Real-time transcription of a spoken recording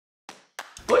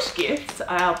Bush Gifts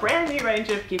are our brand new range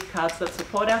of gift cards that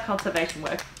support our conservation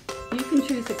work. You can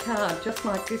choose a card just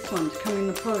like this one to come in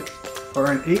the post. Or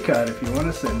an e-card if you want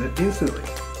to send it instantly.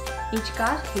 Each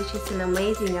card features an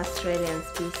amazing Australian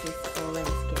species or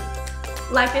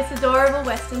landscape. Like this adorable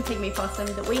western pygmy possum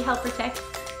that we help protect.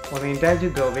 Or the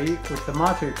endangered bilby, which the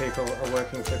Matu people are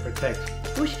working to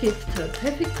protect. Bush Gifts are a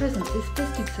perfect present this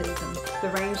festive season. The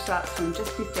range starts from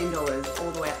just $15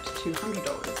 all the way up to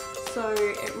 $200. So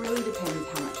it really depends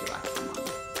how much you like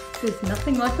someone. There's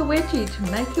nothing like a wedgie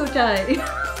to make your day.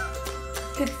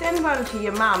 Could send one to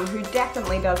your mum who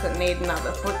definitely doesn't need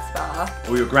another foot spa.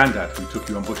 Or your granddad who took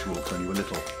you on bushwalks when you were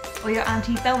little. Or your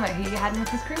Auntie Thelma who you had in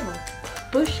for Scribble.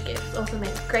 Bush Gifts also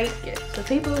make great gifts for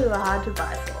people who are hard to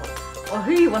buy for. Or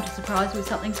who you want to surprise with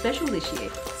something special this year.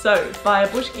 So buy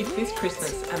a bush gift this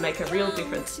Christmas and make a real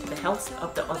difference to the health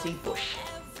of the Aussie bush.